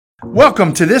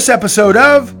Welcome to this episode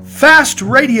of Fast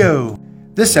Radio.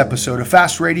 This episode of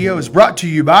Fast Radio is brought to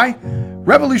you by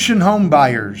Revolution Home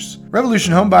Buyers.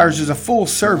 Revolution Home Buyers is a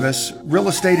full-service real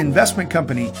estate investment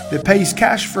company that pays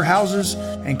cash for houses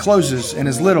and closes in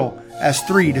as little as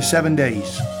 3 to 7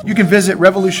 days. You can visit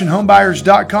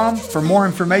revolutionhomebuyers.com for more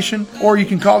information, or you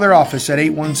can call their office at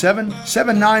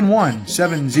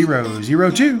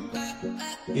 817-791-7002.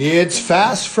 It's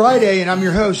Fast Friday, and I'm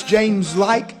your host, James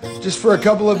Like, just for a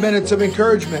couple of minutes of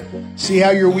encouragement. See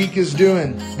how your week is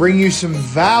doing. Bring you some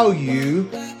value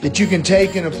that you can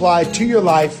take and apply to your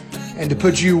life and to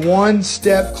put you one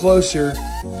step closer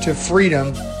to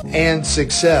freedom and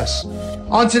success.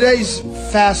 On today's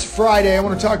Fast Friday, I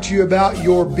want to talk to you about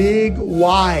your big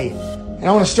why. And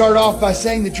I want to start off by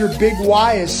saying that your big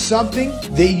why is something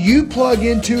that you plug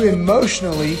into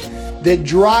emotionally that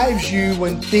drives you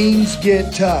when things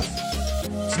get tough.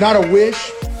 It's not a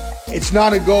wish. It's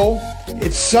not a goal.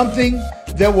 It's something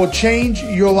that will change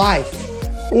your life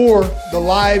or the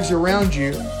lives around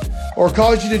you, or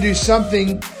cause you to do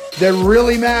something that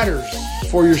really matters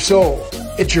for your soul.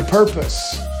 It's your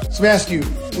purpose. So let me ask you,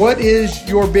 what is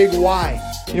your big why?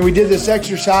 We did this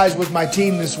exercise with my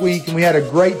team this week, and we had a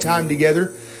great time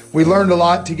together. We learned a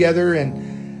lot together,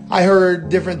 and I heard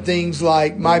different things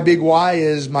like, my big why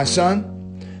is my son.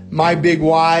 My big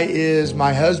why is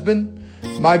my husband.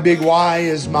 My big why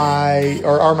is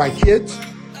are my kids.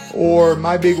 Or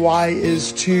my big why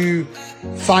is to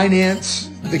finance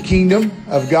the kingdom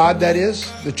of God, that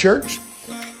is, the church.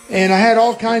 And I had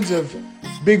all kinds of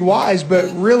big whys,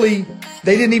 but really,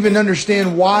 they didn't even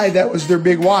understand why that was their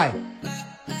big why.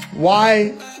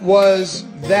 Why was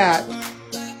that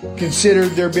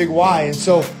considered their big why? And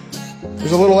so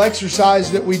there's a little exercise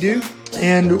that we do,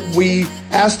 and we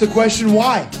ask the question,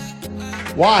 why?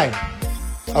 Why?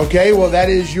 Okay, well, that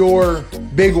is your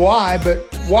big why, but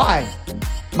why?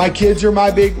 My kids are my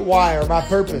big why, or my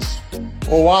purpose.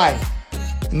 Well, why?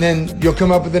 And then you'll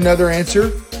come up with another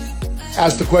answer.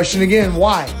 Ask the question again,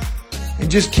 why? And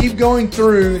just keep going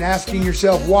through and asking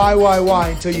yourself why,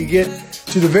 until you get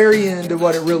to the very end of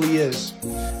what it really is.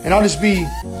 And I'll just be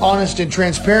honest and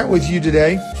transparent with you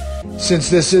today, since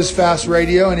this is Fast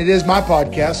Radio and it is my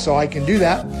podcast, so I can do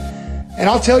that. And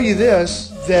I'll tell you this,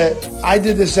 that I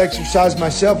did this exercise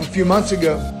myself a few months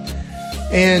ago.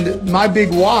 And my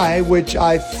big why, which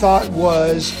I thought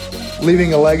was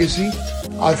leaving a legacy,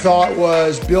 I thought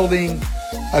was building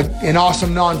an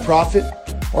awesome nonprofit,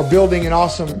 or building an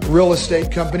awesome real estate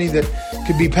company that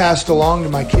could be passed along to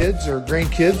my kids or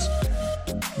grandkids.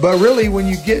 But really, when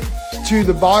you get to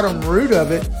the bottom root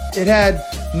of it, it had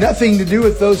nothing to do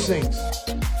with those things.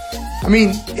 I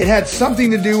mean, it had something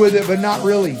to do with it, but not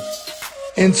really.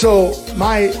 And so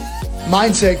my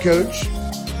mindset coach,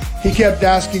 he kept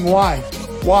asking why?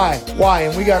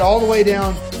 And we got all the way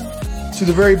down to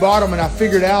the very bottom, and I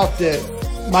figured out that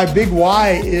my big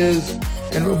why is,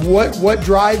 and what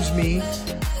drives me,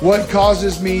 what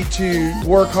causes me to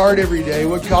work hard every day,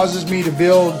 what causes me to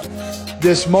build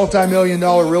this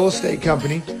multi-million-dollar real estate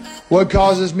company, what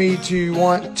causes me to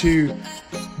want to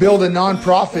build a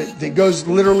nonprofit that goes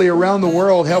literally around the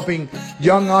world helping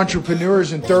young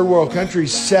entrepreneurs in third world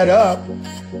countries set up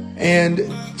and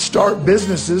start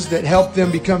businesses that help them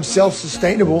become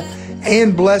self-sustainable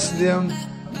and bless them,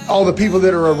 all the people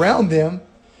that are around them.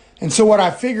 And so what I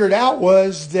figured out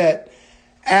was that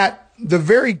at the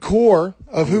very core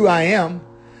of who I am,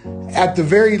 at the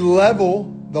very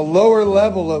level, the lower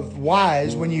level of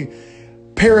whys, when you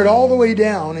pare it all the way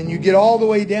down and you get all the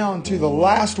way down to the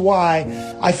last why,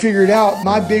 I figured out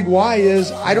my big why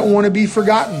is I don't want to be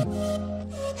forgotten.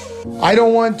 I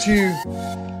don't want to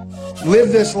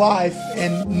live this life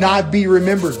and not be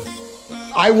remembered.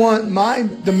 I want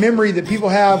the memory that people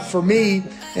have for me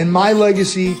and my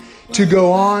legacy to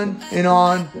go on and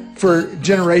on for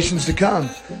generations to come.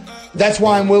 That's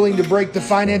why I'm willing to break the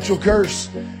financial curse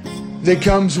that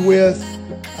comes with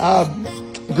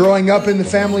growing up in the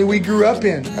family we grew up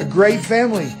in. A great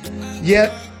family,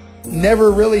 yet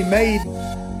never really made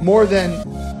more than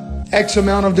X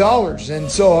amount of dollars.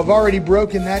 And so I've already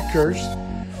broken that curse.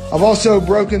 I've also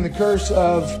broken the curse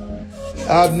of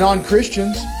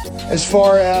non-Christians as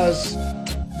far as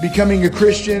becoming a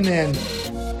Christian and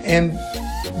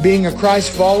being a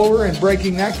Christ follower and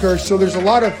breaking that curse. So there's a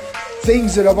lot of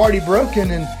things that I've already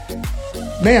broken, and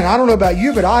man, I don't know about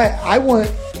you, but I want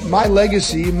my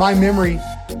legacy, my memory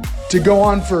to go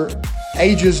on for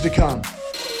ages to come.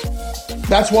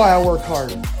 That's why I work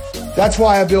hard. That's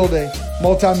why I build a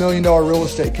multi-million-dollar real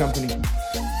estate company.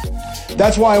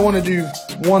 That's why I want to do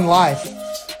one life,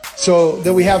 so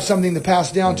that we have something to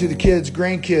pass down to the kids,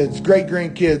 grandkids,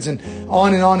 great-grandkids, and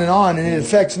on and on and on. And it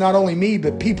affects not only me,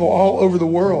 but people all over the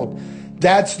world.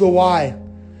 That's the why.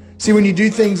 See, when you do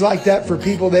things like that for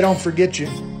people, they don't forget you.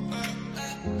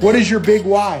 What is your big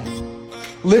why?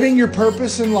 Living your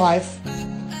purpose in life,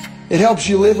 it helps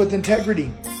you live with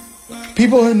integrity.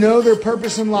 People who know their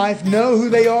purpose in life know who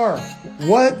they are,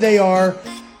 what they are,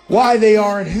 why they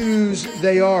are, and whose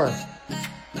they are.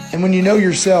 And when you know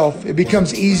yourself, it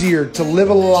becomes easier to live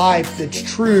a life that's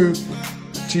true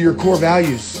to your core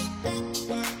values.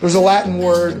 There's a Latin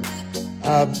word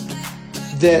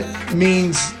that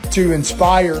means to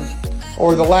inspire,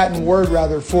 or the Latin word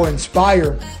rather for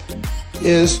inspire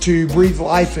is to breathe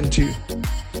life into.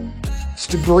 It's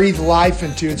to breathe life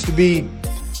into. It's to be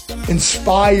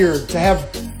inspired, to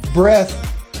have breath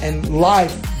and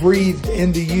life breathed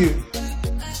into you.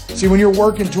 See, when you're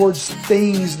working towards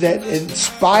things that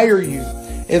inspire you,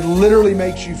 it literally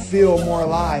makes you feel more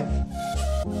alive.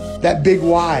 That big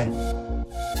why.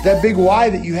 That big why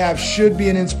that you have should be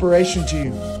an inspiration to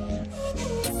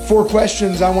you. 4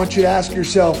 questions I want you to ask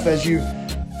yourself as you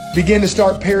begin to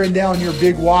start paring down your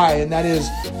big why. And that is,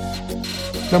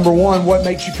 number 1, what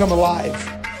makes you come alive?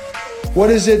 What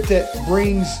is it that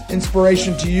brings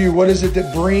inspiration to you? What is it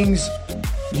that brings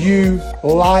you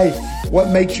life? What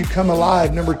makes you come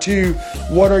alive? Number 2,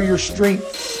 what are your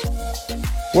strengths?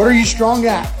 What are you strong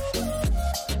at?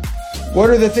 What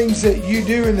are the things that you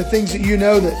do and the things that you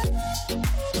know that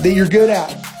you're good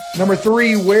at? Number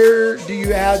 3, where do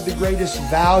you add the greatest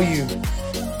value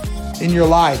in your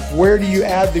life? Where do you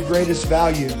add the greatest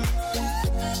value?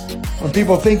 When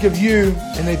people think of you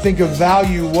and they think of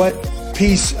value, what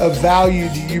piece of value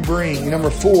do you bring? Number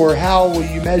 4, how will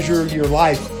you measure your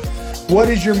life? What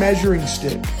is your measuring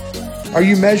stick? Are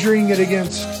you measuring it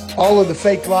against all of the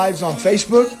fake lives on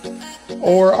Facebook?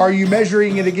 Or are you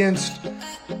measuring it against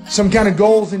some kind of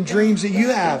goals and dreams that you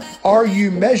have? Are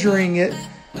you measuring it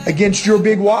against your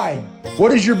big why?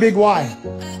 What is your big why?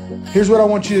 Here's what I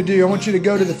want you to do. I want you to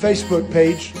go to the Facebook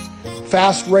page,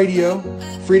 Fast Radio,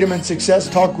 Freedom and Success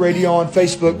Talk Radio on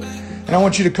Facebook, and I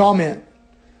want you to comment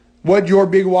what your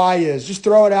big why is. Just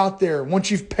throw it out there.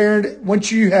 Once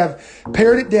you have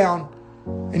pared it down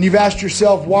and you've asked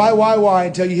yourself why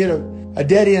until you hit a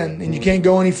dead end and you can't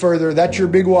go any further, that's your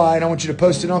big why, and I want you to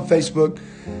post it on Facebook.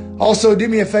 Also, do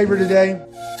me a favor today.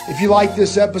 If you like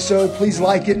this episode, please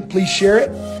like it and please share it.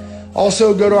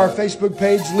 Also, go to our Facebook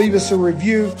page, leave us a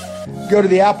review. Go to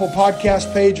the Apple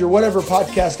Podcast page or whatever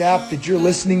podcast app that you're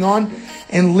listening on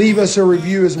and leave us a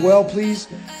review as well, please.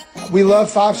 We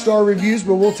love 5-star reviews,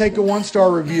 but we'll take a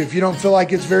 1-star review. If you don't feel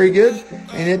like it's very good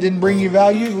and it didn't bring you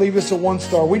value, leave us a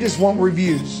 1-star. We just want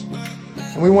reviews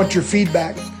and we want your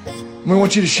feedback. We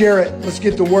want you to share it. Let's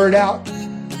get the word out.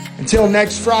 Until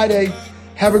next Friday,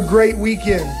 have a great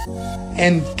weekend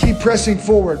and keep pressing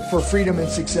forward for freedom and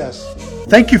success.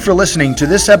 Thank you for listening to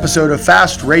this episode of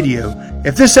Fast Radio.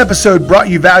 If this episode brought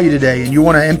you value today and you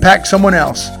want to impact someone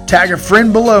else, tag a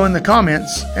friend below in the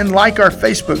comments and like our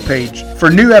Facebook page for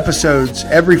new episodes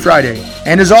every Friday.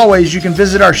 And as always, you can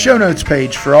visit our show notes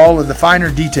page for all of the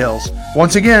finer details.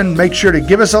 Once again, make sure to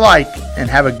give us a like and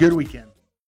have a good weekend.